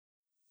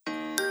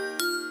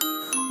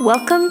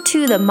Welcome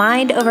to the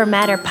Mind Over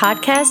Matter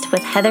podcast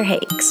with Heather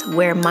Hakes,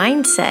 where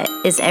mindset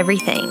is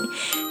everything.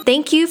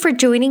 Thank you for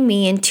joining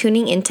me and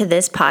tuning into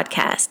this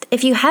podcast.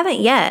 If you haven't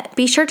yet,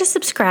 be sure to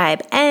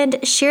subscribe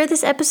and share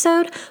this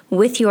episode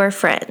with your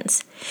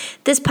friends.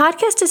 This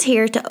podcast is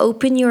here to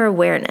open your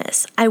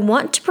awareness. I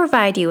want to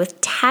provide you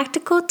with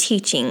tactical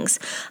teachings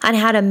on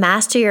how to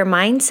master your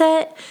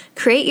mindset,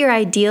 create your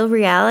ideal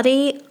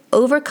reality,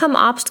 overcome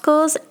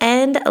obstacles,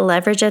 and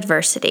leverage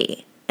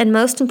adversity. And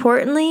most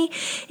importantly,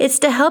 it's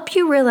to help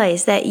you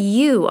realize that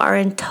you are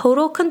in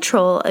total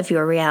control of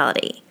your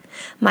reality.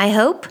 My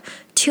hope?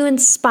 To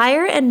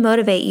inspire and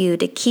motivate you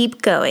to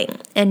keep going.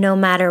 And no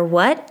matter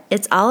what,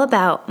 it's all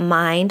about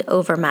mind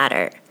over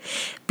matter.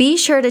 Be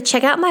sure to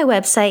check out my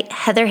website,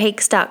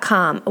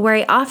 heatherhakes.com, where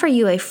I offer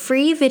you a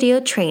free video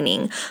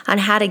training on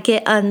how to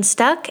get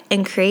unstuck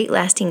and create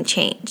lasting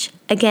change.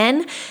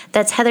 Again,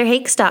 that's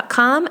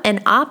heatherhakes.com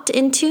and opt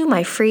into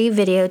my free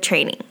video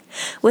training.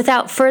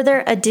 Without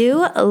further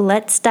ado,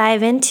 let's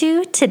dive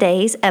into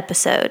today's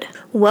episode.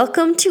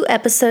 Welcome to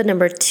episode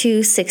number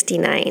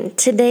 269.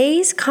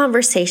 Today's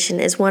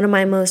conversation is one of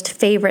my most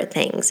favorite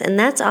things, and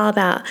that's all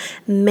about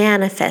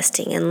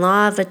manifesting and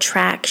law of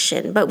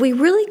attraction. But we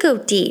really go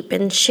deep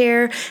and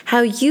share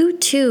how you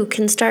too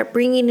can start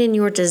bringing in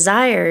your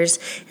desires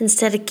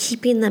instead of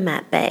keeping them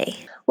at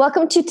bay.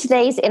 Welcome to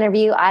today's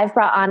interview. I've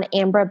brought on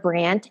Ambra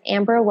Brandt.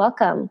 Ambra,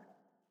 welcome.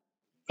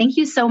 Thank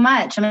you so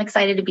much. I'm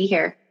excited to be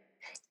here.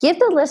 Give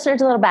the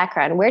listeners a little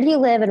background. Where do you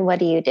live and what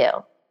do you do?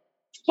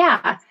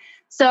 Yeah.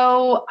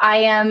 So I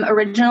am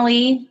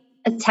originally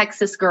a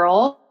Texas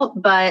girl,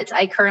 but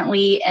I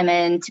currently am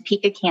in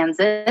Topeka,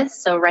 Kansas.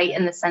 So right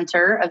in the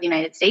center of the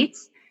United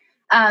States.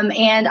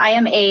 And I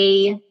am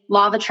a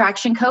law of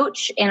attraction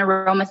coach and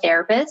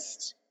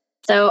aromatherapist.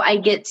 So I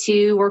get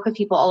to work with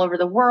people all over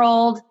the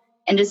world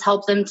and just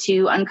help them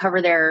to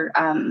uncover their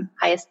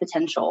highest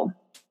potential.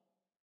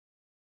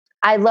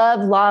 I love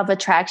law of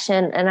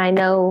attraction, and I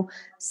know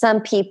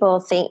some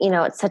people think,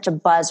 it's such a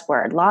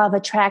buzzword, law of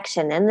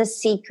attraction and The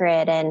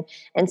Secret, and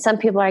some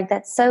people are like,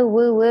 that's so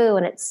woo-woo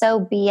and it's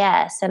so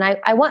BS. And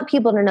I want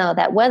people to know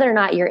that whether or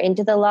not you're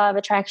into the law of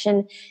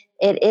attraction,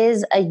 it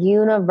is a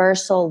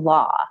universal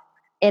law,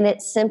 and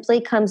it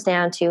simply comes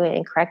down to,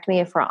 and correct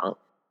me if wrong,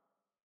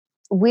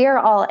 we are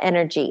all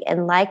energy,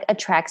 and like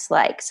attracts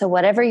like. So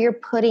whatever you're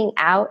putting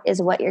out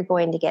is what you're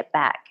going to get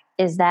back.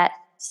 Is that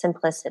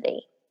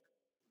simplicity?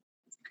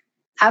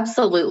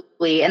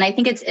 Absolutely. And I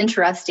think it's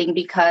interesting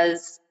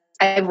because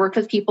I've worked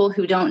with people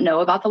who don't know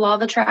about the law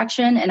of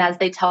attraction. And as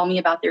they tell me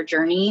about their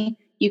journey,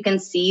 you can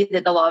see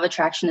that the law of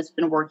attraction has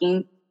been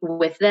working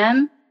with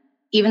them,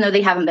 even though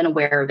they haven't been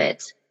aware of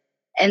it.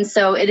 And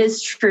so it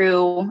is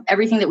true.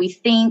 Everything that we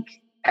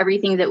think,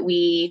 everything that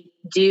we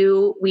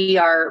do, we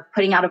are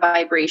putting out a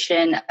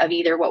vibration of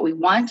either what we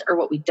want or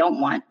what we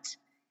don't want.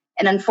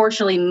 And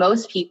unfortunately,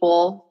 most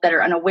people that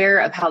are unaware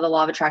of how the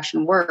law of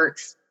attraction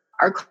works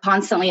are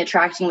constantly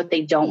attracting what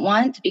they don't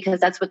want because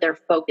that's what they're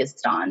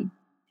focused on.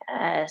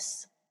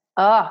 Yes.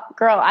 Oh,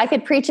 girl, I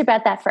could preach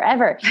about that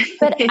forever.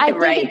 But I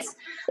think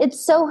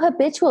it's so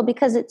habitual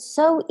because it's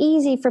so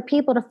easy for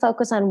people to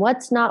focus on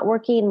what's not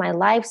working. My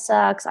life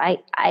sucks.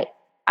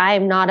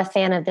 I'm not a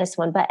fan of this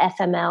one, but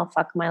FML,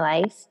 fuck my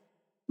life.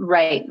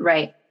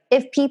 Right.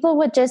 If people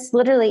would just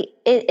literally,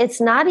 it's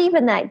not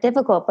even that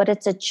difficult, but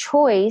it's a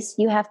choice.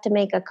 You have to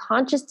make a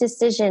conscious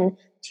decision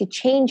to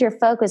change your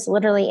focus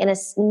literally in a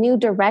new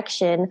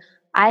direction.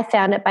 I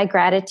found it by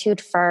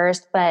gratitude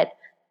first. But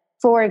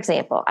for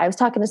example, I was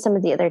talking to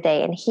someone the other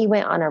day and he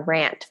went on a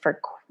rant for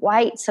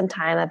quite some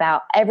time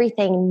about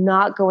everything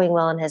not going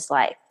well in his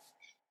life.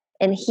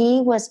 And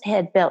he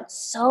had built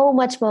so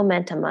much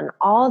momentum on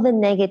all the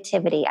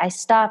negativity. I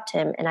stopped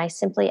him and I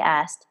simply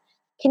asked,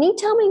 can you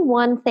tell me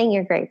one thing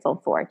you're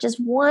grateful for? Just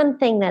one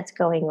thing that's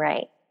going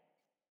right.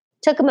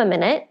 Took him a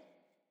minute.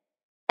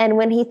 And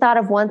when he thought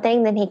of one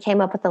thing, then he came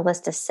up with a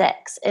list of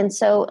 6. And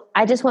so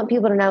I just want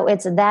people to know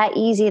it's that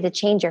easy to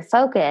change your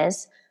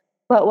focus.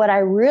 But what I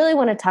really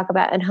want to talk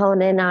about and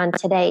hone in on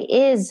today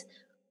is,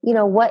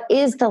 what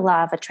is the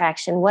law of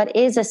attraction? What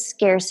is a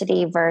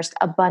scarcity versus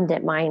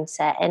abundant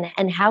mindset?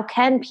 And how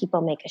can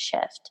people make a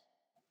shift?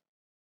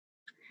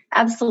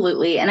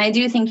 Absolutely. And I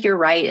do think you're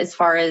right as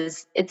far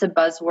as it's a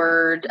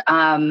buzzword.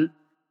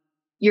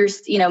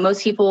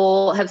 Most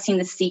people have seen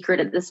The Secret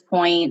at this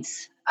point.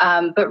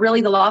 But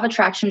really, the law of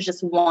attraction is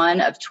just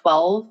one of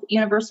 12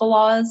 universal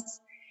laws.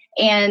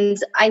 And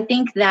I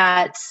think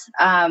that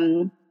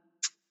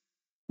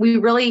we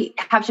really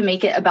have to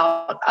make it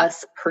about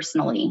us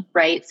personally,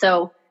 right?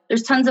 So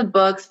there's tons of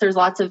books. There's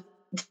lots of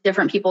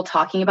different people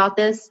talking about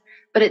this,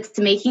 but it's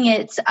making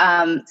it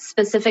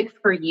specific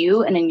for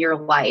you and in your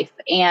life.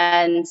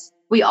 And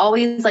we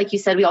always, like you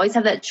said, we always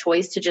have that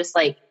choice to just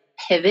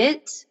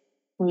pivot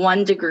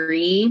 1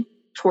 degree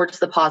towards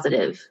the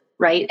positive.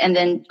 Right. And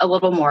then a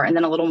little more and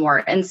then a little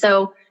more. And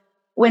so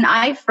when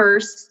I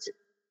first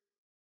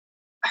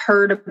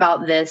heard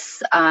about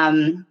this,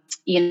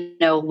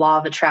 law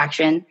of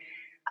attraction,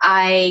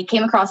 I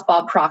came across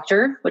Bob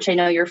Proctor, which I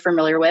know you're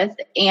familiar with.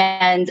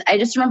 And I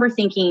just remember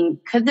thinking,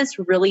 could this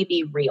really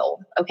be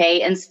real?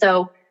 Okay. And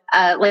so,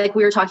 like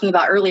we were talking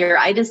about earlier,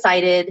 I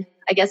decided,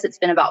 I guess it's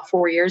been about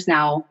 4 years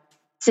now,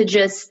 to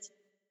just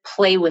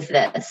play with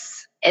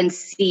this and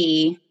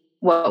see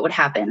what would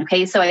happen.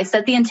 Okay. So I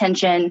set the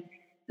intention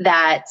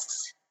that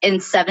in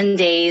 7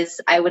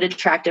 days, I would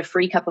attract a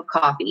free cup of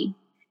coffee.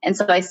 And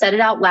so I said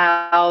it out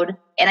loud,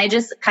 and I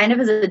just kind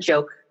of as a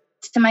joke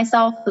to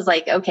myself was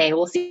like, okay,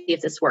 we'll see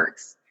if this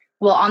works.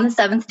 Well, on the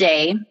 7th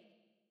day,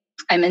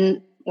 I'm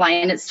in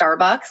line at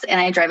Starbucks, and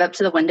I drive up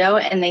to the window,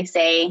 and they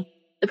say,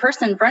 the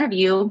person in front of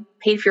you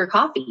paid for your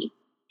coffee.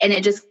 And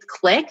it just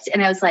clicked.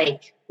 And I was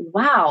like,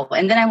 wow.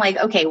 And then I'm like,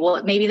 okay,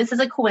 well, maybe this is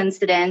a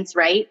coincidence,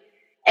 right?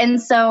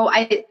 And so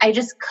I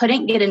just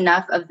couldn't get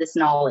enough of this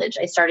knowledge.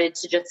 I started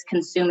to just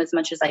consume as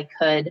much as I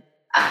could.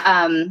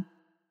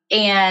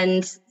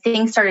 And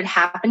things started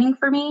happening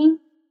for me.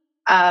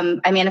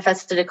 I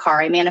manifested a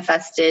car. I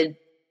manifested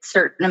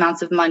certain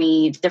amounts of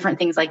money, different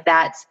things like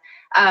that.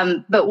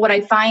 But what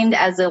I find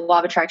as a law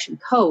of attraction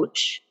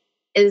coach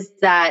is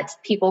that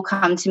people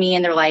come to me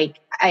and they're like,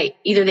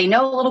 either they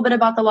know a little bit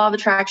about the law of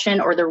attraction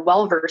or they're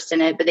well versed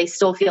in it, but they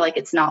still feel like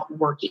it's not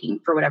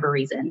working for whatever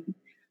reason.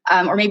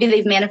 Or maybe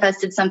they've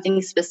manifested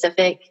something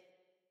specific,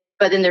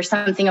 but then there's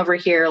something over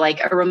here,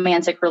 like a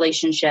romantic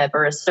relationship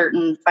or a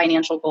certain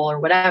financial goal or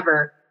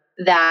whatever,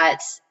 that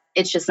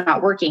it's just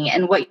not working.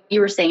 And what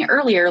you were saying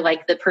earlier,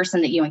 like the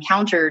person that you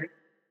encountered,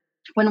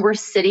 when we're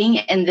sitting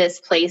in this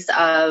place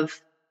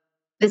of,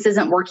 this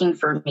isn't working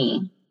for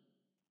me,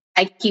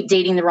 I keep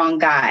dating the wrong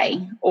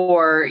guy,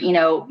 or,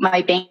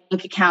 my bank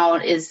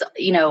account is,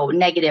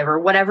 negative, or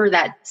whatever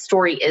that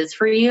story is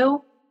for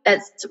you,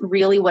 that's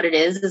really what it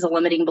is a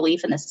limiting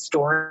belief in this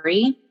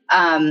story.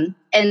 And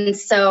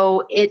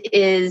so it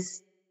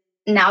is,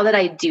 now that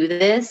I do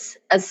this,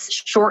 a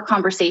short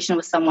conversation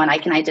with someone, I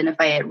can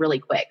identify it really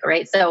quick,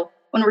 right? So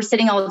when we're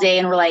sitting all day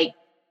and we're like,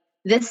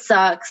 this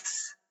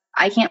sucks,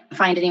 I can't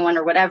find anyone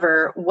or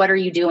whatever, what are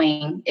you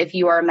doing? If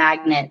you are a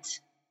magnet,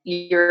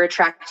 you're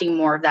attracting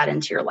more of that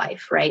into your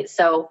life, right?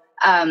 So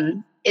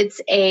it's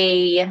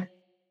a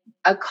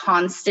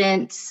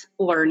constant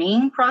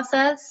learning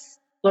process,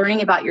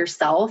 learning about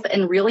yourself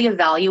and really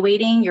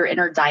evaluating your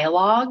inner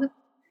dialogue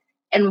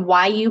and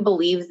why you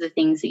believe the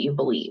things that you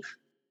believe.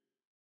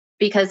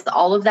 Because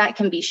all of that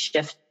can be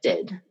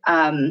shifted.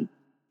 And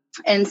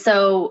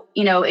so,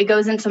 it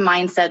goes into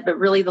mindset, but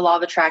really the law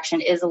of attraction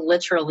is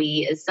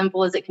literally, as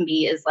simple as it can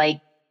be, is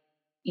like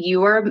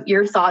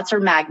your thoughts are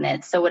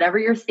magnets. So whatever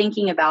you're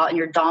thinking about and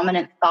your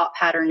dominant thought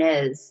pattern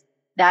is,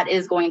 that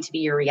is going to be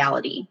your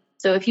reality.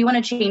 So if you want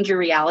to change your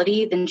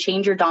reality, then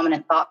change your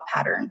dominant thought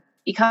pattern.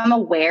 Become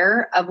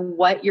aware of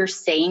what you're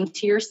saying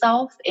to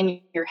yourself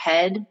in your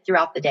head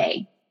throughout the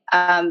day.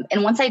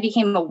 And once I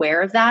became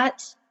aware of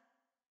that,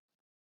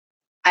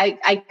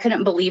 I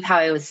couldn't believe how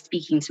I was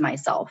speaking to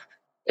myself.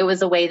 It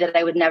was a way that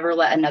I would never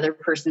let another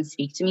person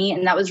speak to me.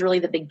 And that was really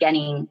the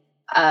beginning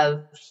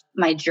of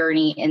my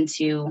journey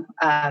into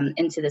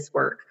this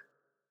work.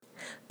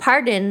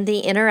 Pardon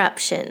the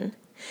interruption.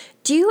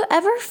 Do you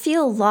ever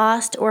feel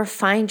lost or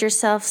find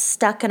yourself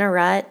stuck in a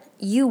rut?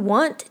 You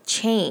want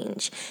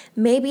change.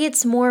 Maybe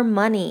it's more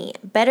money,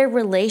 better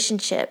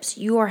relationships,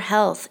 your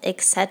health,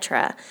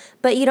 etc.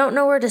 But you don't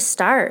know where to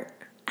start.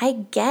 I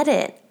get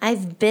it.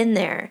 I've been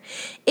there.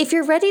 If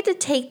you're ready to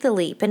take the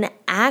leap and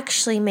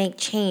actually make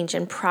change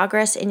and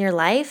progress in your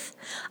life,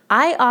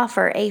 I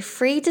offer a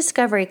free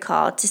discovery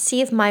call to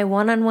see if my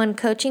one-on-one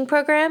coaching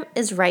program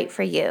is right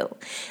for you.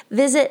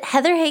 Visit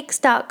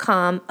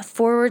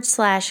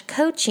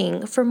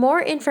heatherhakes.com/coaching for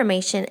more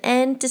information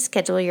and to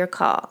schedule your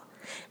call.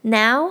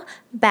 Now,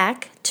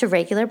 back to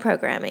regular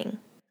programming.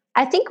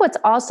 I think what's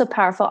also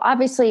powerful,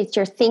 obviously it's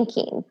your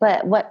thinking,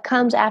 but what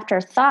comes after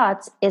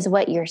thoughts is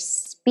what you're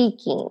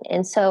speaking.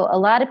 And so a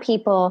lot of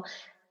people,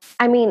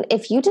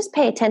 if you just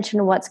pay attention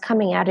to what's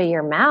coming out of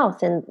your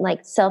mouth and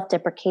like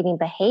self-deprecating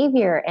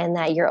behavior, and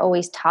that you're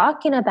always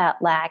talking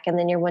about lack and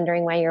then you're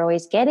wondering why you're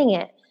always getting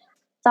it,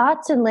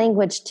 thoughts and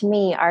language to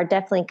me are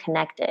definitely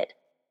connected.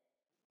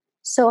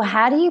 So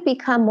how do you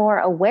become more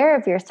aware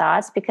of your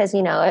thoughts? Because,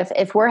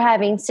 if we're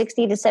having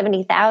 60 to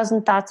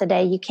 70,000 thoughts a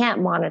day, you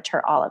can't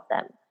monitor all of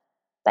them.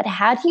 But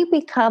how do you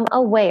become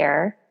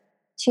aware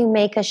to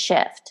make a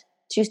shift,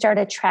 to start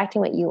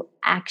attracting what you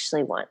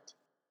actually want?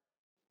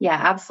 Yeah,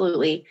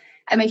 absolutely.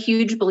 I'm a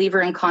huge believer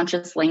in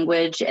conscious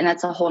language, and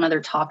that's a whole nother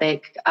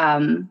topic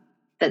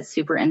that's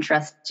super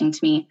interesting to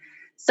me.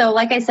 So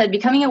like I said,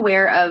 becoming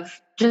aware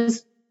of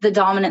just the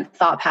dominant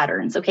thought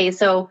patterns. Okay,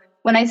 so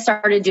when I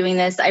started doing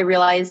this, I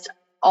realized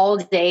all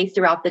day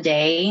throughout the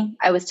day,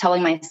 I was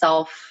telling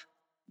myself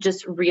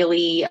just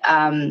really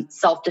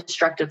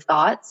self-destructive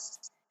thoughts.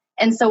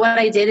 And so what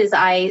I did is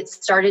I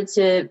started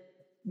to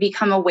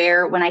become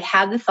aware when I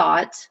had the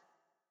thought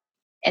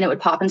and it would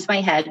pop into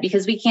my head,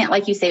 because we can't,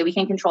 like you say, we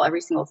can't control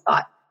every single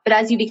thought. But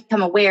as you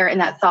become aware and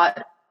that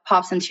thought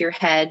pops into your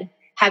head,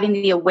 having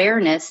the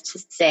awareness to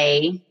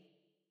say,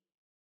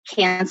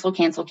 cancel,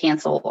 cancel,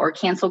 cancel, or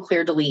cancel,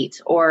 clear,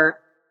 delete, or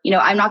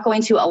I'm not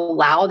going to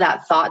allow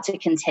that thought to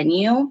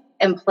continue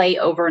and play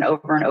over and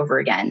over and over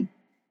again.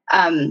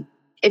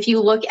 If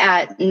you look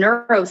at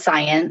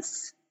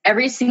neuroscience,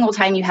 every single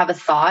time you have a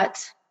thought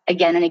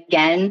again and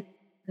again,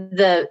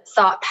 the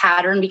thought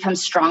pattern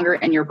becomes stronger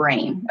in your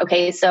brain.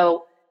 Okay.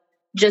 So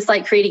just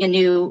like creating a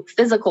new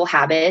physical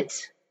habit,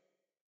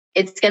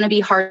 it's going to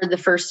be hard the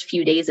first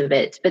few days of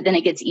it, but then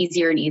it gets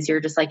easier and easier,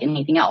 just like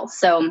anything else.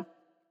 So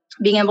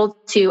being able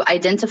to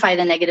identify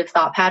the negative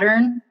thought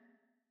pattern,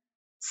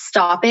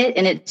 stop it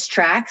in its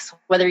tracks,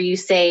 whether you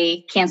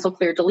say cancel,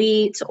 clear,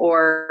 delete,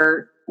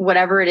 or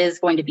whatever it is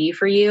going to be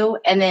for you,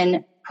 and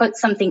then put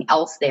something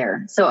else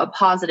there. So a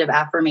positive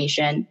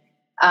affirmation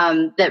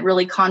that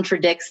really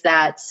contradicts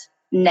that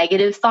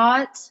negative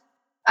thought,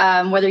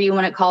 whether you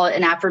want to call it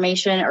an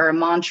affirmation or a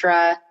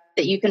mantra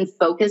that you can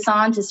focus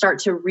on to start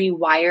to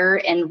rewire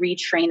and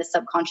retrain the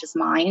subconscious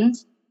mind.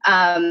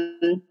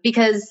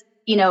 Because,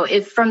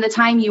 if from the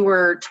time you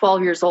were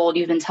 12 years old,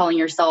 you've been telling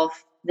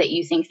yourself that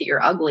you think that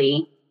you're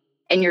ugly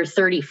and you're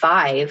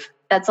 35,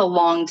 that's a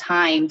long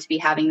time to be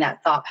having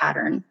that thought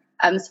pattern.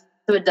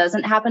 So it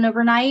doesn't happen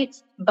overnight,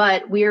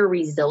 but we're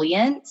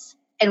resilient.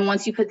 And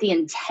once you put the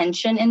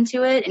intention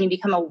into it and you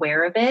become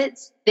aware of it,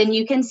 then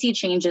you can see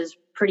changes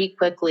pretty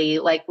quickly,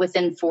 like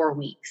within 4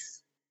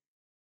 weeks.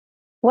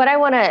 What I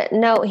want to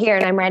note here,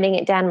 and I'm writing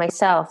it down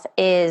myself,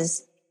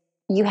 is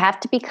you have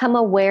to become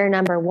aware,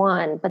 number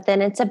one, but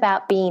then it's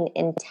about being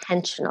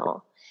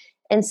intentional.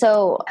 And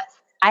so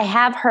I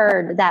have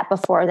heard that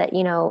before, that,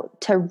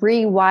 to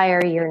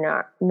rewire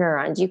your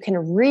neurons, you can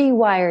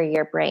rewire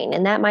your brain.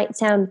 And that might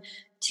sound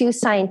too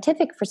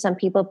scientific for some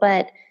people,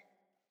 but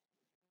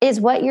is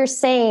what you're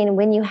saying,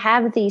 when you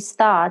have these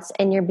thoughts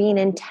and you're being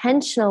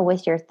intentional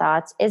with your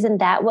thoughts, isn't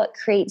that what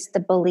creates the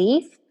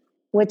belief,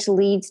 which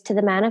leads to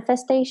the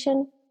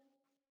manifestation?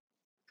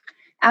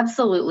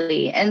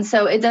 Absolutely. And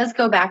so it does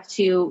go back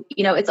to,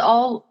 it's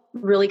all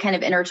really kind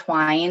of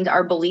intertwined.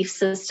 Our belief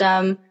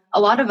system, a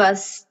lot of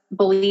us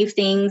believe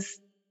things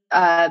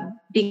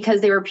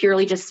because they were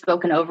purely just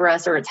spoken over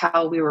us, or it's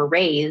how we were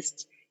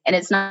raised. And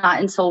it's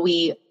not until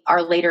we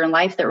are later in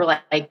life that we're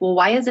like, well,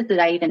 why is it that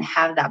I even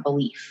have that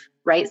belief?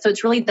 Right. So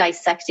it's really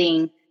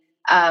dissecting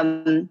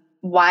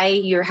why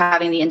you're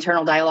having the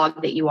internal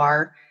dialogue that you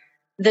are.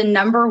 The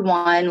number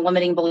one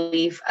limiting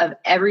belief of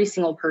every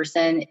single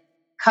person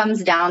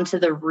comes down to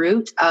the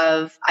root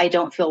of, I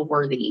don't feel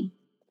worthy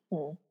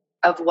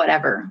of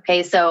whatever.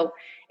 Okay. So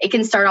it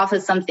can start off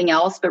as something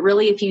else, but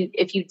really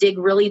if you dig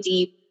really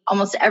deep,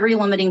 almost every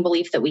limiting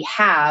belief that we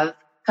have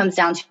comes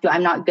down to,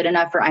 I'm not good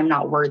enough, or I'm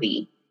not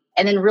worthy.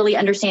 And then really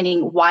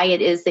understanding why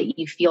it is that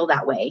you feel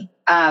that way.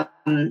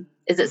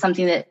 Is it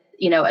something that,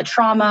 a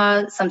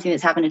trauma, something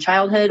that's happened in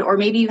childhood, or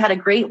maybe you've had a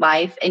great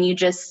life and you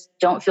just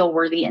don't feel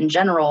worthy in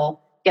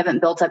general. You haven't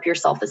built up your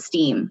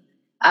self-esteem.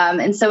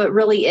 And so it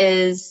really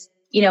is,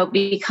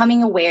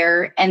 becoming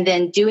aware and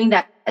then doing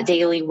that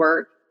daily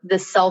work, the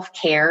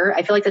self-care.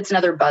 I feel like that's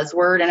another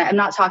buzzword. And I'm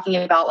not talking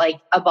about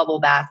like a bubble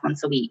bath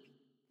once a week,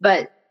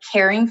 but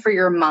caring for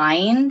your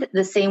mind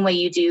the same way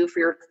you do for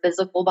your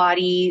physical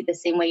body, the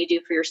same way you do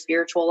for your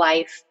spiritual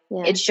life.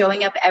 Yeah. It's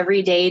showing up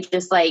every day,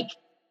 just like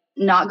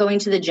not going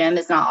to the gym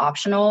is not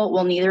optional.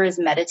 Well, neither is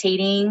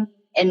meditating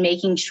and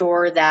making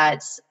sure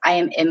that I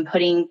am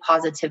inputting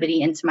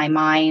positivity into my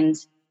mind,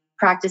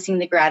 practicing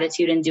the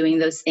gratitude and doing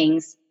those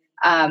things.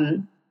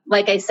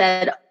 Like I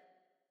said,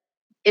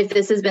 if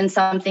this has been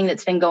something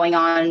that's been going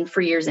on for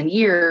years and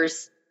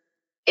years,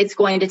 it's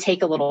going to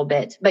take a little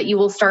bit, but you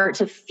will start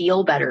to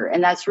feel better.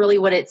 And that's really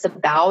what it's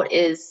about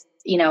is,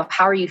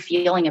 how are you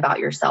feeling about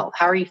yourself?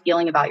 How are you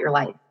feeling about your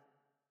life?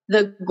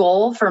 The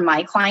goal for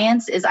my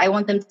clients is I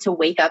want them to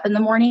wake up in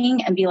the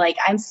morning and be like,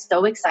 I'm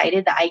so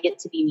excited that I get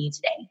to be me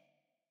today.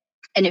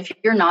 And if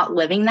you're not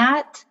living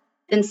that,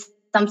 then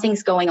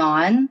something's going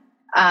on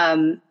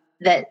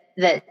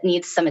that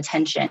needs some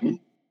attention.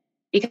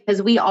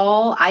 Because we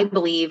all, I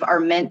believe, are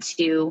meant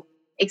to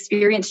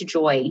experience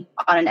joy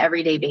on an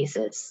everyday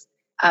basis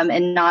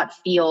and not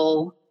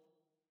feel,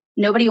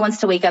 nobody wants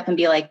to wake up and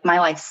be like, my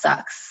life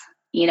sucks,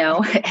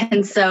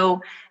 And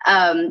so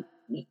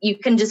you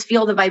can just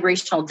feel the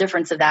vibrational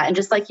difference of that. And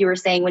just like you were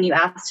saying, when you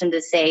asked him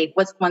to say,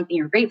 what's one thing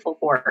you're grateful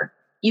for?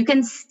 You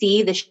can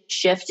see the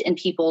shift in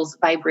people's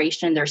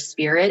vibration in their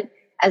spirit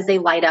as they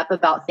light up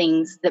about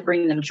things that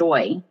bring them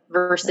joy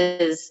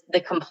versus the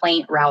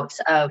complaint route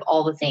of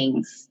all the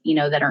things,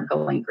 that aren't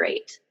going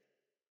great.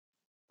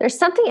 There's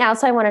something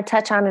else I want to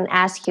touch on and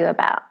ask you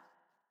about.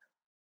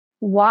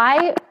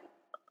 Why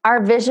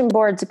are vision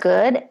boards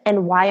good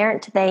and why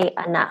aren't they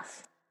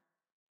enough?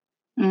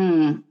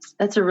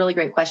 That's a really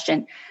great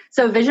question.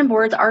 So vision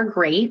boards are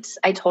great.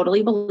 I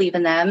totally believe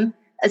in them,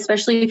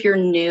 especially if you're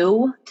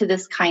new to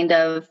this kind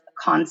of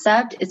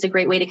concept. It's a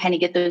great way to kind of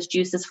get those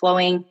juices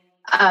flowing.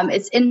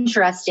 It's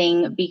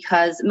interesting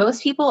because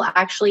most people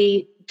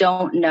actually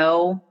don't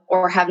know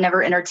or have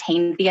never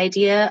entertained the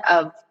idea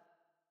of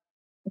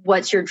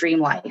what's your dream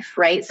life,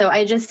 right? So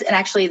and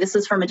actually this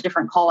is from a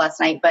different call last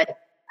night, but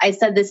I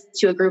said this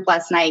to a group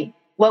last night.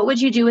 What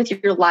would you do with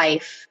your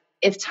life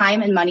if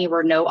time and money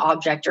were no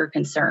object or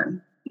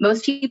concern?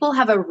 most people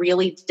have a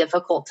really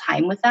difficult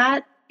time with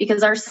that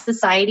because our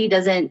society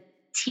doesn't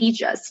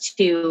teach us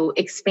to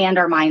expand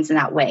our minds in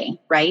that way,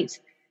 right?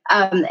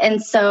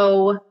 And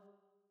so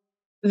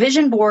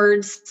vision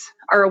boards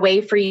are a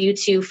way for you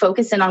to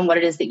focus in on what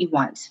it is that you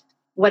want,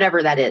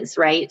 whatever that is,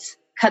 right?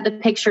 Cut the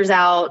pictures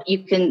out.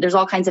 There's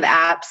all kinds of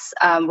apps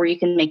where you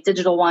can make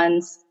digital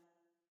ones.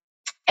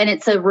 And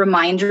it's a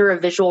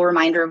visual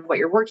reminder of what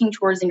you're working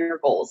towards and your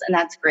goals. And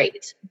that's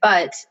great.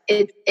 But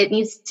it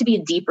needs to be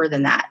deeper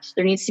than that.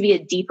 There needs to be a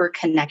deeper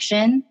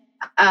connection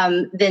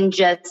than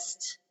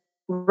just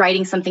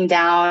writing something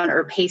down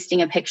or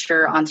pasting a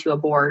picture onto a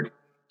board.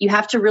 You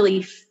have to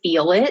really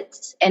feel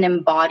it and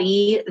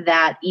embody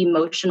that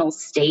emotional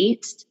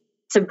state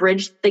to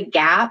bridge the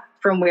gap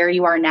from where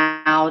you are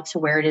now to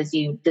where it is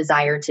you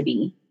desire to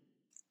be.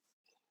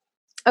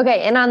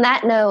 Okay. And on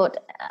that note,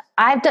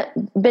 I've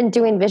been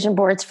doing vision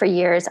boards for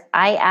years.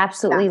 I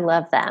absolutely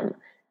love them.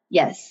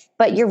 Yes.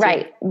 But you're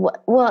right.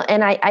 Well,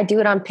 and I do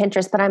it on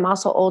Pinterest, but I'm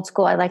also old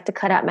school. I like to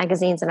cut out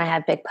magazines and I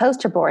have big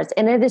poster boards.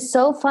 And it is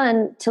so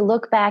fun to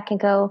look back and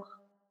go,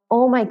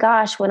 oh my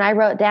gosh, when I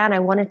wrote down I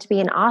wanted to be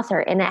an author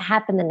and it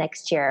happened the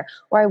next year,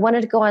 or I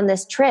wanted to go on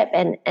this trip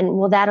and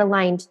well, that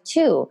aligned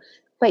too.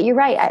 But you're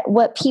right.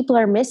 What people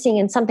are missing,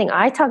 and something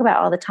I talk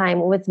about all the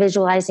time with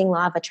visualizing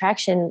law of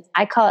attraction,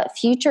 I call it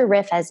future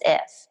riff as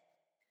if.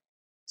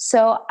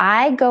 So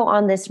I go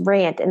on this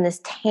rant and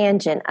this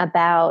tangent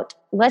about,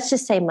 let's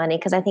just say money,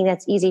 because I think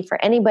that's easy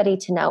for anybody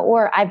to know.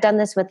 Or I've done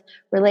this with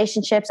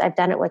relationships. I've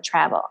done it with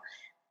travel.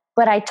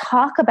 But I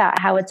talk about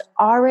how it's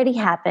already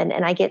happened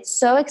and I get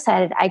so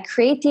excited. I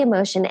create the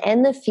emotion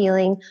and the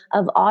feeling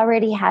of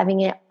already having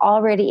it,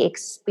 already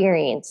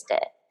experienced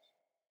it.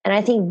 And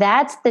I think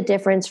that's the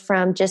difference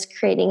from just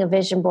creating a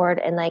vision board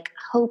and like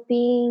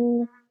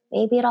hoping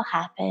maybe it'll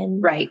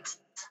happen.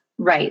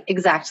 Right.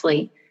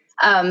 Exactly.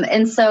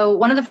 And so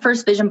one of the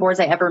first vision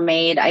boards I ever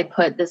made, I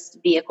put this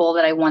vehicle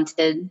that I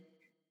wanted.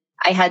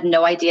 I had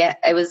no idea.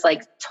 I was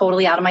like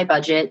totally out of my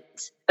budget,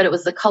 but it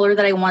was the color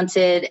that I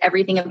wanted,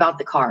 everything about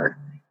the car.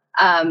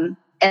 And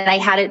I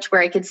had it to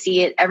where I could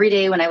see it every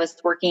day when I was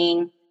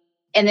working.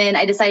 And then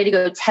I decided to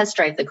go test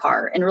drive the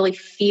car and really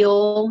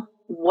feel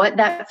what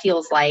that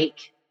feels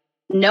like,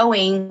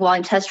 knowing while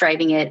I'm test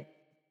driving it,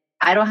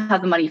 I don't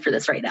have the money for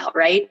this right now,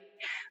 right?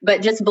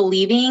 But just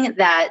believing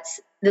that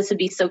this would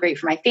be so great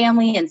for my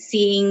family and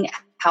seeing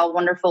how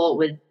wonderful it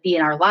would be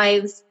in our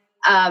lives.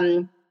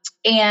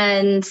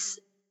 And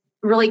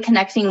really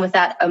connecting with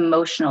that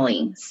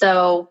emotionally.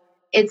 So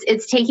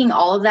it's taking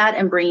all of that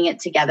and bringing it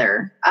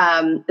together.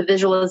 The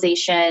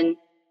visualization,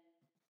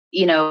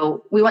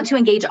 we want to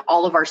engage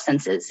all of our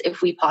senses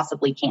if we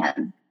possibly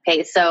can.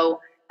 Okay. So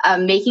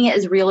making it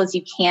as real as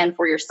you can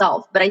for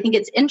yourself. But I think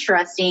it's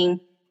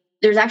interesting.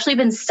 There's actually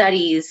been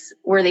studies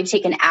where they've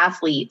taken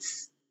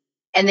athletes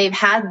and they've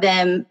had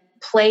them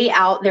play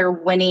out their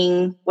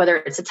winning, whether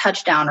it's a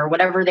touchdown or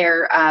whatever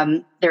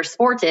their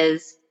sport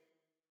is.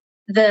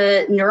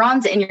 The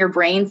neurons in your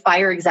brain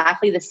fire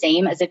exactly the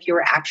same as if you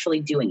were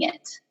actually doing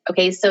it.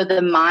 Okay. So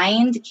the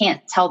mind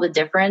can't tell the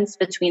difference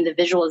between the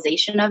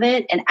visualization of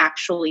it and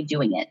actually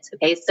doing it.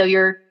 Okay. So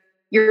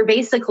you're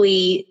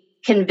basically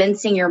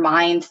convincing your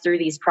mind through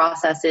these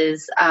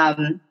processes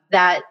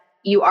that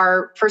you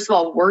are, first of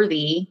all,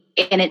 worthy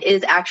and it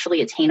is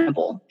actually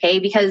attainable. Okay.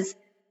 Because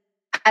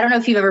I don't know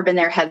if you've ever been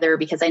there, Heather,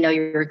 because I know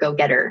you're a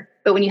go-getter,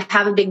 but when you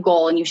have a big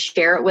goal and you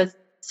share it with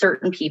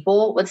certain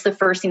people, what's the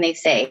first thing they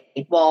say?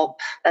 Well,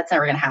 that's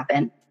never going to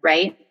happen,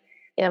 right?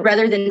 Yep.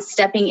 Rather than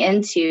stepping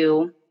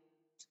into,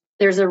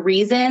 there's a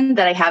reason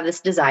that I have this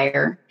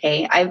desire.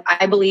 Okay.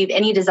 I believe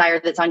any desire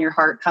that's on your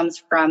heart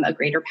comes from a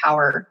greater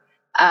power.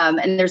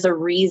 And there's a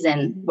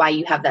reason why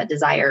you have that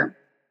desire.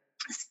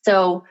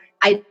 So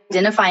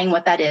identifying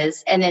what that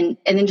is, and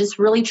then just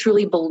really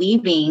truly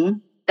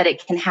believing that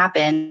it can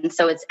happen.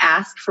 So it's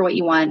ask for what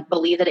you want,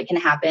 believe that it can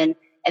happen,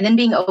 and then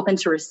being open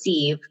to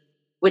receive,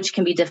 which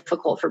can be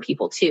difficult for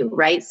people too,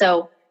 right?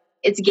 So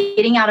it's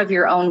getting out of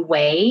your own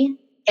way.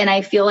 And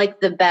I feel like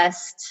the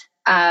best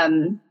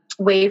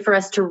way for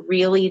us to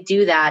really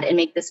do that and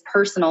make this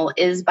personal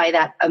is by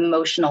that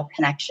emotional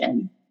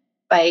connection,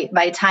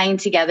 by tying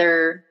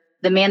together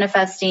the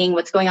manifesting,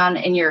 what's going on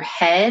in your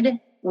head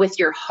with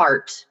your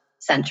heart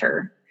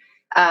center,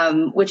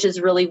 which is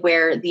really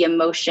where the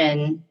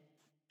emotion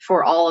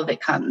for all of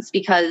it comes.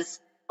 Because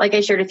like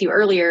I shared with you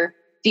earlier,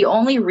 the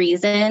only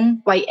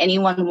reason why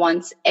anyone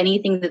wants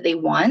anything that they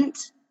want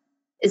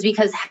is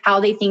because how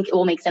they think it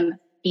will make them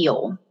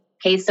feel.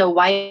 Okay, so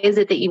why is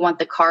it that you want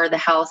the car, the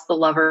house, the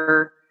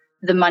lover,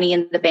 the money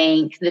in the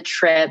bank, the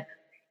trip?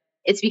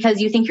 It's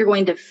because you think you're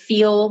going to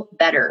feel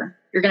better.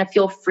 You're going to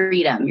feel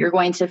freedom. You're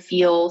going to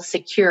feel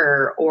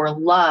secure or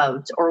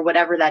loved or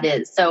whatever that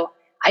is. So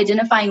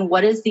identifying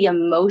what is the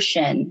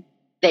emotion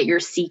that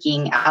you're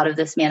seeking out of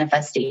this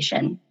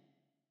manifestation,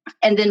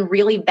 and then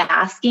really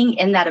basking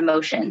in that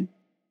emotion.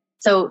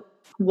 So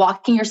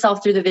walking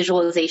yourself through the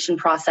visualization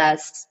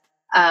process,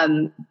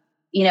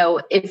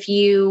 if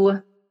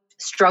you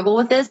struggle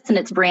with this and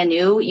it's brand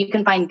new, you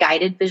can find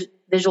guided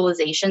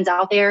visualizations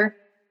out there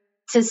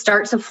to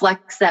start to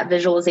flex that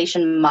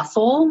visualization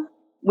muscle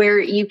where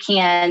you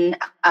can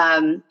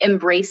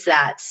embrace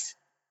that.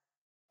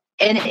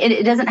 And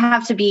it doesn't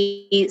have to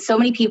be, so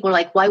many people are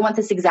like, well, I want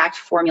this exact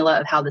formula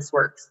of how this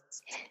works.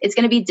 It's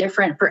going to be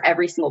different for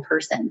every single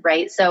person,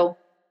 right? So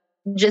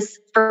just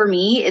for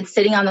me, it's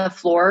sitting on the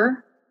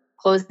floor,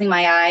 closing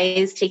my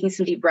eyes, taking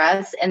some deep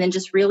breaths, and then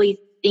just really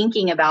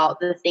thinking about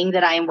the thing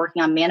that I am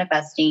working on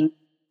manifesting,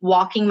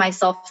 walking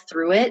myself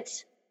through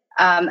it.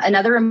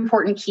 Another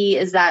important key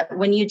is that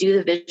when you do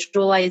the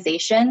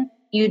visualization,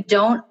 you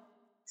don't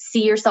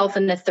see yourself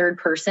in the third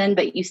person,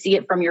 but you see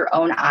it from your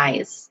own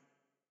eyes.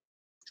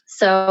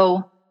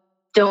 So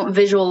don't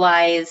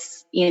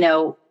visualize,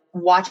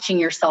 watching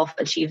yourself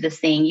achieve this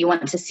thing. You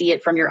want to see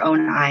it from your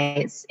own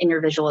eyes in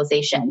your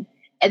visualization.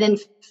 And then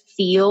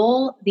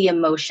feel the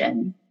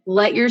emotion.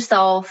 Let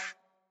yourself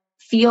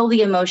feel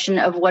the emotion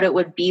of what it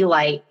would be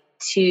like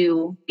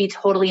to be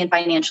totally and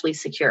financially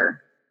secure.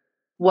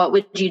 What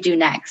would you do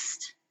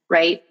next,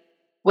 right?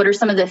 What are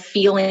some of the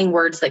feeling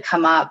words that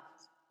come up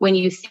when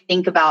you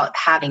think about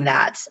having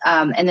that?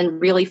 And then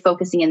really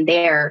focusing in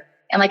there.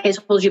 And like I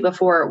told you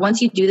before,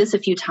 once you do this a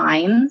few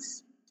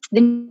times,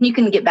 then you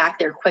can get back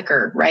there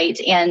quicker, right?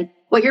 And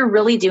what you're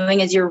really doing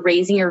is you're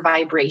raising your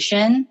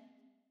vibration.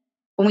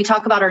 When we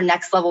talk about our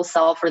next level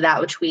self or that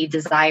which we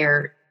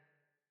desire,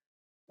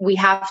 we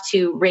have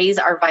to raise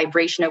our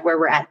vibration of where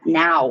we're at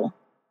now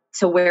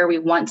to where we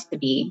want to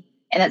be.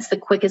 And that's the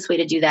quickest way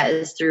to do that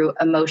is through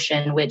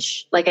emotion,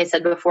 which, like I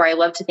said before, I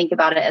love to think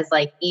about it as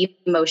like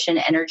emotion,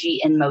 energy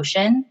in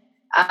motion.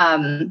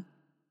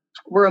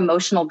 We're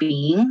emotional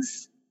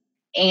beings.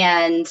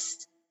 And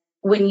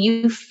when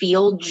you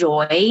feel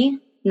joy,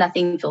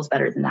 nothing feels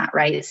better than that,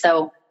 right?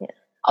 So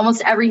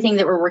almost everything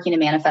that we're working to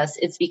manifest,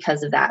 it's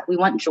because of that. We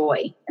want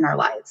joy in our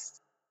lives.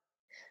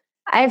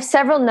 I have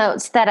several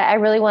notes that I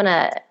really want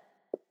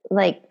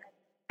to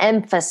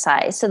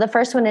emphasize. So the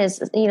first one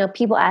is,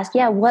 people ask,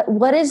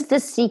 what is the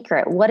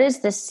secret? What is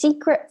the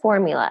secret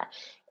formula?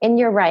 And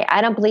you're right.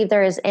 I don't believe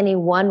there is any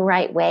one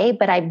right way,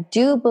 but I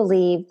do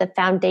believe the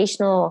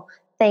foundational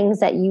things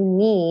that you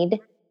need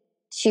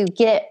to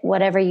get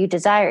whatever you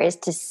desire is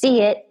to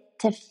see it,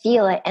 to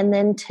feel it, and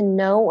then to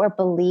know or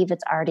believe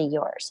it's already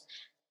yours.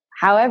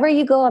 However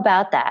you go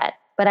about that,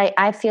 but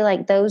I feel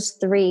like those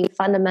three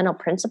fundamental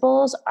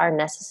principles are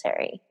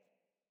necessary.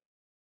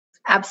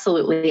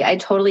 Absolutely. I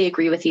totally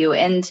agree with you.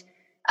 And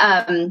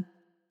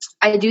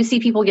I do see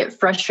people get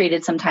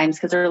frustrated sometimes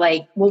because they're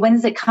like, well, when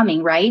is it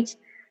coming, right?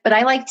 But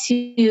I like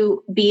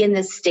to be in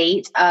this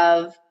state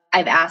of,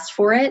 I've asked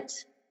for it.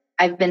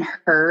 I've been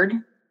heard.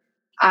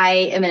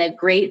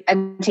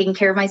 I'm taking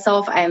care of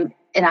myself. I'm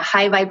in a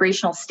high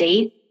vibrational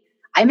state.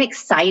 I'm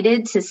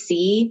excited to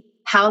see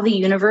how the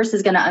universe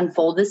is going to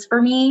unfold this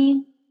for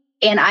me.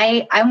 And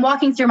I'm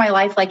walking through my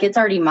life like it's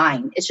already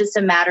mine. It's just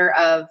a matter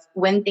of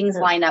when things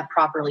line up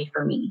properly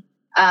for me.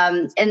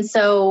 And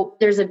so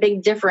there's a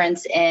big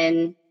difference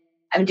in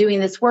I'm doing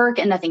this work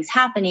and nothing's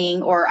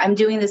happening, or I'm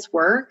doing this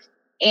work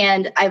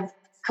and I've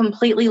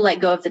completely let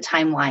go of the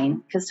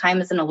timeline because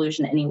time is an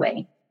illusion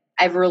anyway.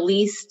 I've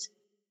released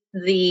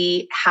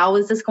the how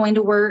is this going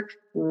to work?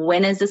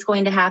 When is this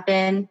going to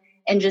happen?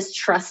 And just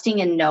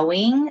trusting and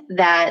knowing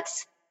that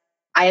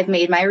I have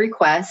made my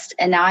request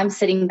and now I'm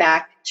sitting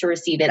back to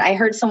receive it. I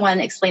heard someone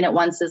explain it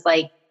once as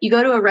like, you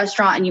go to a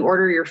restaurant and you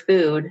order your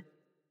food.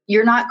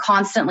 You're not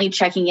constantly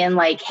checking in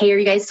like, hey, are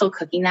you guys still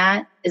cooking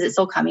that? Is it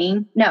still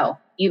coming? No,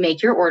 you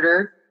make your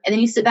order and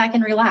then you sit back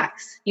and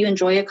relax. You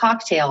enjoy a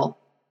cocktail,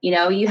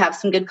 you have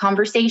some good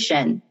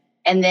conversation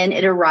and then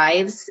it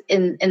arrives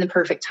in the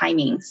perfect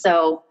timing.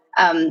 So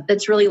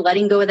that's really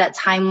letting go of that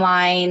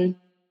timeline.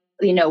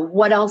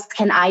 What else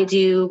can I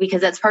do?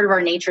 Because that's part of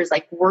our nature is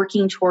like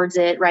working towards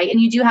it. Right. And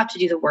you do have to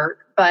do the work,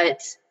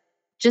 but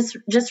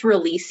just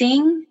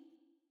releasing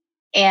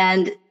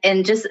and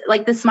just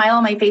like the smile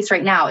on my face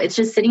right now, it's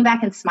just sitting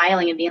back and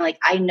smiling and being like,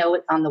 I know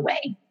it's on the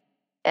way.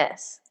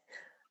 Yes.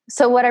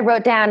 So what I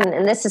wrote down,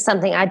 and this is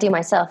something I do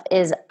myself,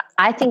 is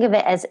I think of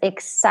it as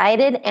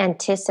excited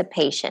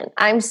anticipation.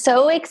 I'm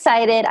so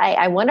excited.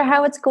 I wonder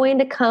how it's going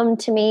to come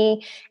to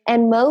me.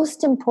 And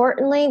most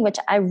importantly, which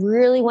I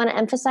really want to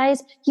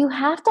emphasize, you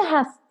have to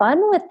have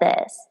fun with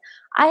this.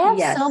 I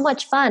have so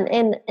much fun.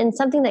 And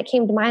something that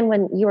came to mind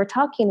when you were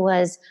talking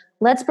was,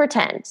 let's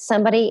pretend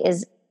somebody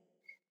is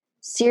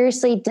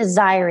seriously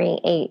desiring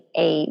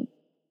a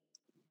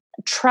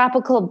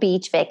tropical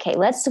beach vacay.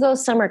 Let's go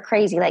somewhere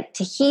crazy like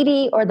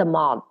Tahiti or the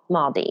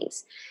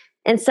Maldives.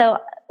 And so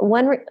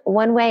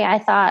one way I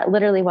thought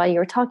literally while you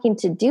were talking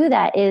to do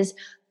that is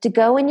to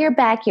go in your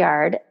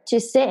backyard, to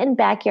sit in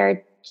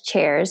backyard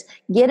chairs,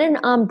 get an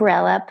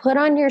umbrella, put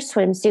on your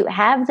swimsuit,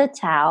 have the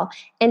towel,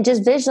 and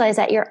just visualize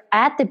that you're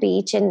at the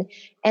beach. And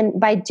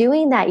by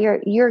doing that,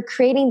 you're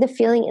creating the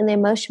feeling and the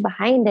emotion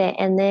behind it.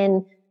 And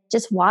then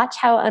just watch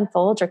how it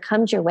unfolds or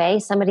comes your way.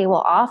 Somebody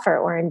will offer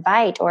or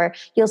invite, or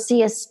you'll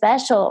see a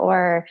special,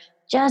 or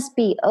just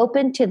be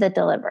open to the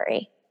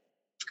delivery.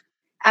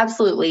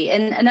 Absolutely.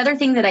 And another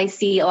thing that I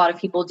see a lot of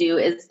people do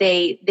is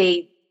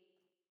they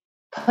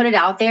put it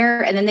out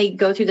there and then they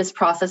go through this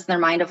process in their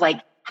mind of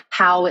like,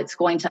 how it's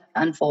going to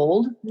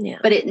unfold,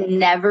 but it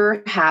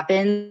never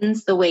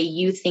happens the way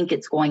you think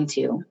it's going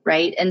to,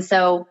 right? And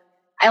so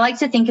I like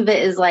to think of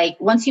it as like,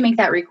 once you make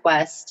that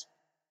request,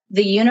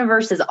 the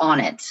universe is on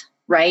it,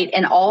 right?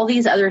 And all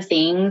these other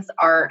things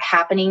are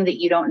happening that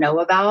you don't know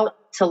about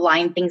to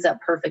line things up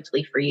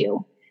perfectly for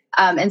you.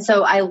 And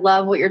so I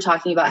love what you're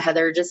talking about,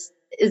 Heather, just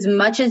as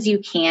much as you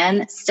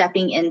can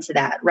stepping into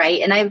that,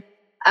 right? And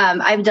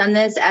I've done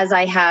this as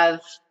I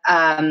have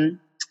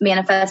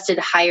manifested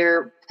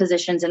higher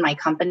positions in my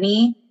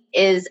company.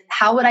 Is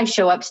how would I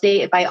show up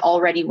today if I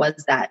already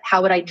was that?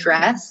 How would I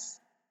dress?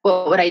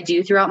 What would I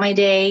do throughout my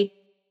day?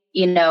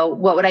 You know,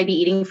 what would I be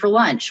eating for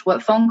lunch?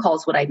 What phone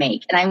calls would I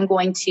make? And I'm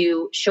going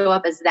to show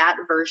up as that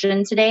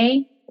version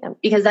today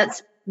because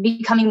that's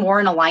becoming more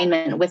in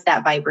alignment with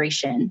that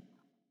vibration.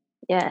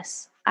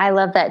 Yes, I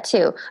love that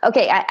too.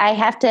 Okay, I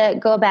have to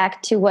go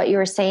back to what you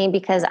were saying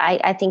because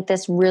I think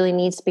this really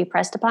needs to be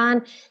pressed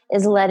upon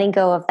is letting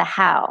go of the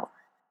how.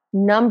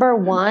 Number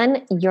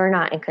one, you're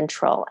not in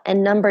control.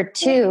 And number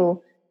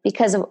two,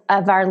 because of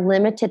our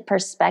limited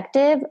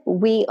perspective,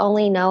 we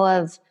only know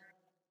of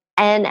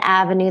an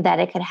avenue that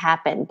it could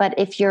happen. But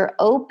if you're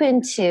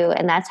open to,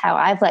 and that's how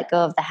I've let go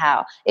of the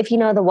how, if you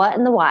know the what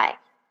and the why,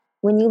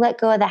 when you let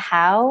go of the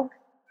how,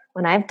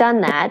 when I've done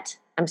that,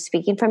 I'm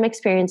speaking from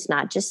experience,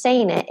 not just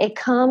saying it, it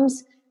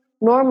comes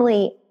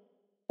normally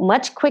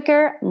much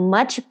quicker,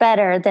 much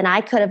better than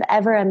I could have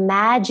ever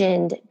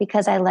imagined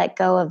because I let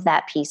go of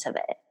that piece of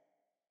it.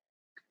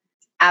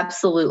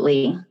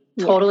 Absolutely.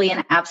 Totally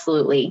and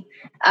absolutely.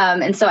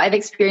 And so I've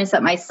experienced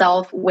that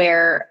myself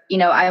where, you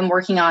know, I'm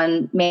working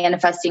on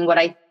manifesting what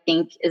I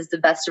think is the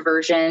best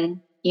version,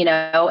 you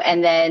know,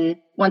 and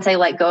then once I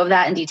let go of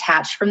that and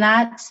detach from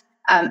that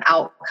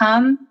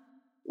outcome,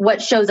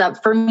 what shows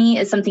up for me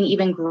is something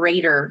even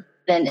greater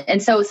than,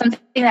 and so something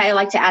that I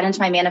like to add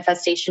into my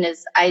manifestation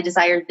is I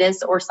desire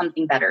this or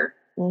something better,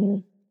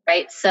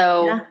 right?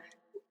 So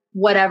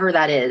whatever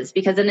that is,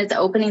 because then it's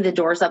opening the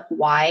doors up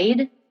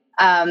wide.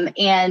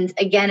 And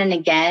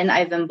again,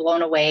 I've been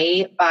blown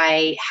away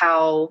by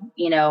how,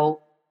 you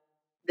know,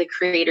 the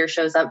creator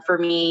shows up for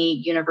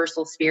me.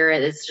 Universal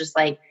spirit is just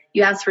like,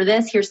 you asked for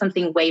this, here's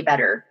something way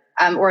better,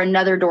 or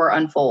another door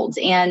unfolds.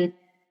 And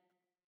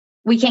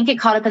we can't get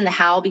caught up in the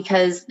how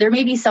because there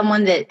may be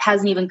someone that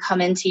hasn't even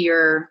come into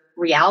your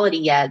reality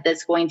yet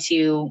that's going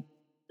to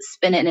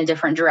spin it in a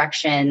different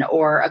direction,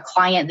 or a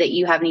client that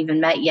you haven't even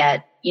met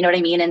yet. You know what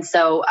I mean? And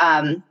so,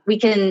 we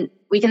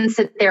can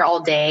sit there all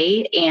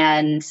day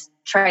and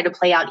try to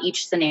play out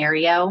each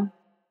scenario,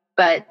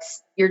 but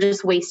you're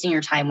just wasting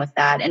your time with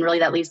that. And really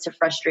that leads to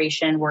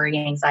frustration, worry,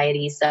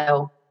 anxiety.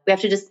 So we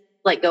have to just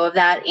let go of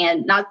that,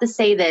 and not to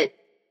say that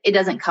it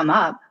doesn't come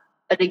up,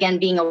 but again,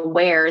 being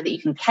aware that you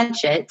can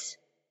catch it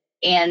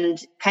and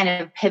kind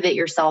of pivot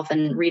yourself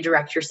and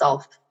redirect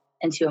yourself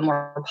into a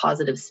more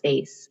positive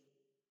space.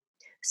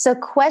 So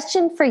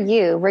question for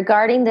you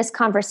regarding this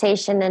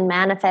conversation and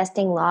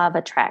manifesting law of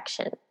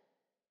attraction.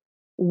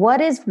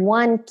 What is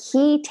one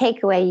key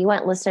takeaway you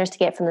want listeners to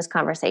get from this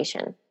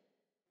conversation?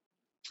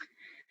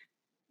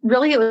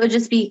 Really, it would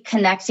just be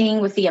connecting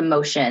with the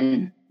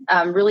emotion,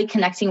 really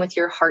connecting with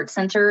your heart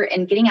center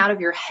and getting out of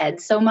your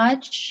head so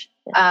much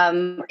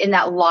in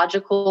that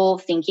logical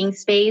thinking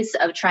space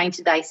of trying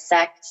to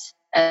dissect,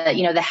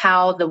 the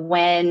how, the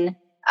when.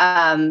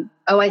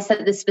 I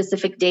set this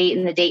specific date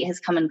and the date has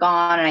come and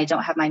gone and I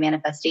don't have my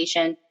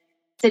manifestation.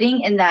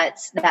 Sitting in that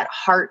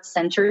heart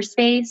center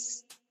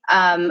space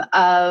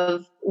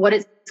of what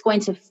it's going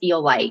to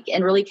feel like,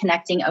 and really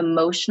connecting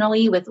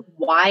emotionally with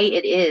why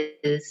it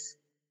is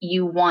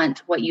you want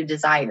what you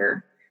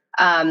desire.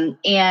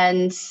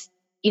 And,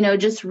 you know,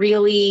 just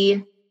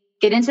really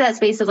get into that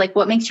space of like,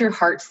 what makes your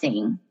heart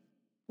sing?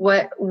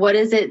 What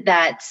is it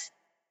that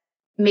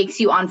makes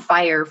you on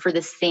fire for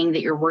this thing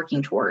that you're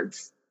working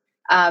towards?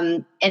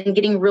 And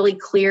getting really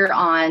clear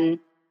on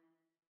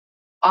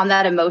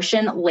that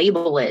emotion,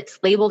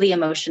 label the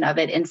emotion of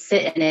it and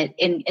sit in it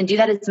and do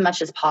that as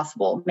much as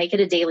possible. Make it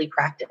a daily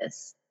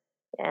practice.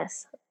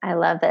 Yes, I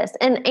love this.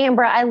 And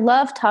Amber, I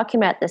love talking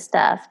about this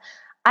stuff.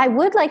 I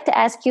would like to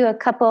ask you a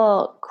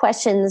couple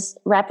questions,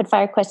 rapid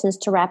fire questions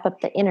to wrap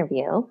up the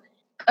interview.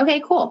 Okay,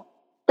 cool.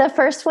 The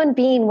first one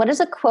being, what is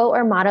a quote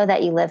or motto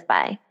that you live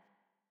by?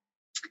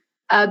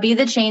 Be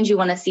the change you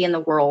want to see in the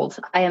world.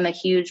 I am a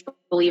huge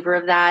believer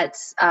of that.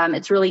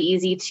 It's really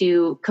easy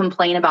to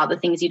complain about the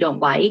things you don't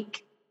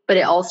like, but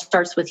it all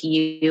starts with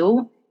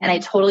you. And I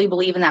totally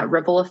believe in that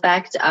ripple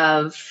effect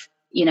of,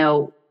 you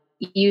know,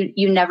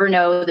 you never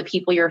know the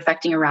people you're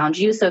affecting around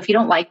you. So if you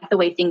don't like the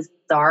way things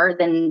are,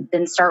 then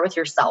start with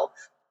yourself.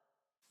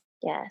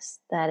 Yes,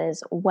 that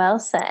is well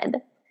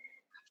said.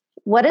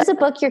 What is a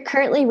book you're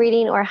currently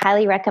reading or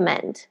highly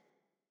recommend?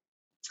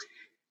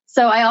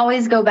 So I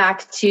always go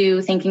back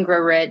to Think and Grow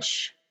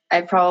Rich.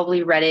 I've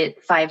probably read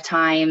it 5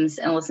 times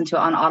and listened to it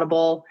on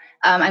Audible.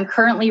 I'm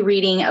currently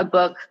reading a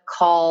book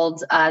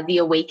called The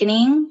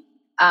Awakening.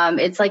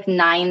 It's like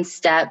 9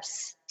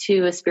 steps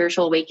to a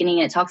spiritual awakening.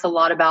 It talks a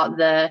lot about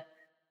the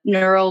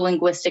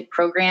neuro-linguistic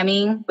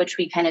programming, which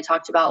we kind of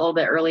talked about a little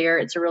bit earlier.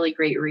 It's a really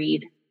great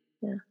read.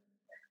 Yeah,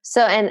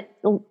 So, and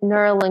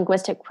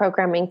neuro-linguistic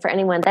programming, for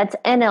anyone, that's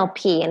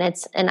NLP,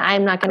 and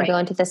I'm not going to go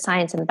into the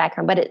science in the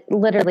background, but it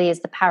literally is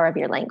the power of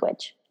your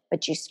language,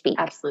 what you speak.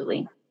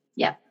 Absolutely.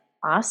 Yeah.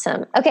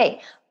 Awesome. Okay.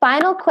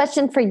 Final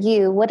question for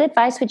you. What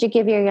advice would you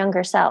give your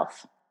younger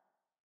self?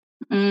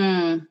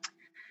 Good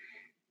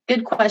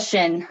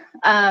question.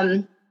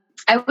 I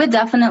would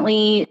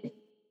definitely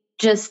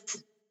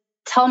just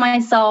tell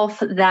myself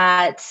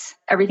that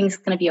everything's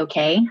going to be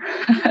okay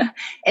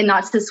and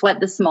not to sweat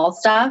the small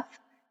stuff.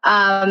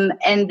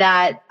 And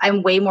that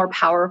I'm way more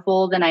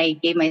powerful than I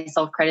gave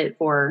myself credit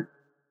for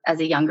as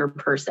a younger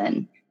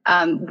person.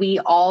 We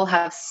all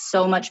have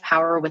so much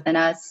power within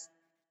us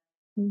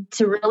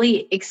to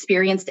really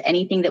experience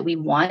anything that we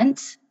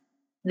want.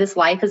 This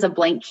life is a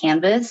blank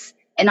canvas,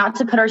 and not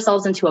to put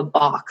ourselves into a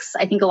box.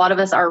 I think a lot of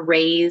us are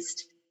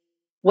raised,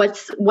 what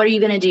are you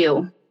going to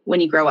do when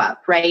you grow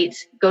up, right?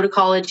 Go to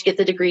college, get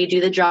the degree,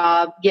 do the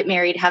job, get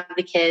married, have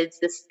the kids,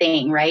 this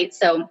thing, right?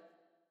 So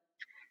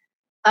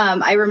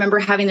I remember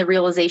having the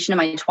realization in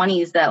my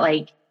 20s that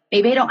like,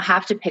 maybe I don't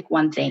have to pick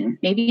one thing.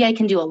 Maybe I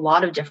can do a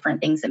lot of different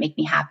things that make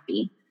me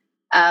happy.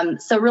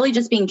 So really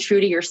just being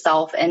true to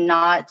yourself and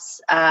not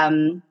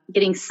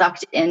getting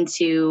sucked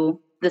into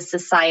the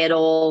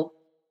societal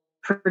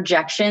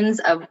projections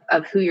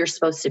of who you're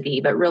supposed to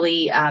be, but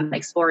really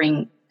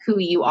exploring who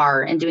you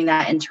are and doing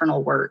that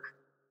internal work.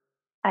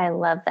 I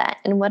love that.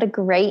 And what a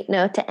great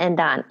note to end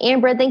on.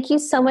 Amber, thank you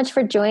so much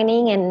for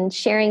joining and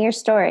sharing your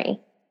story.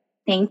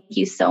 Thank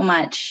you so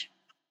much.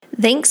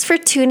 Thanks for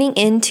tuning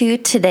into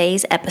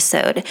today's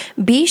episode.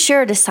 Be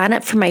sure to sign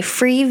up for my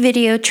free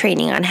video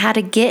training on how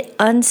to get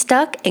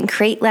unstuck and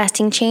create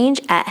lasting change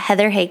at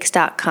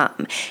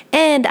heatherhakes.com.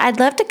 And I'd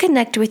love to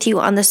connect with you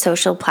on the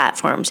social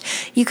platforms.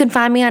 You can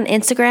find me on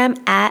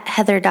Instagram at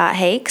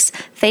heather.hakes,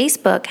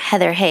 Facebook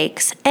Heather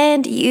Hakes,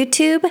 and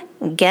YouTube,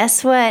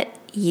 guess what?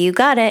 You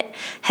got it,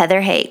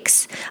 Heather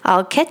Hakes.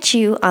 I'll catch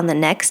you on the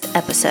next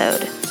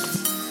episode.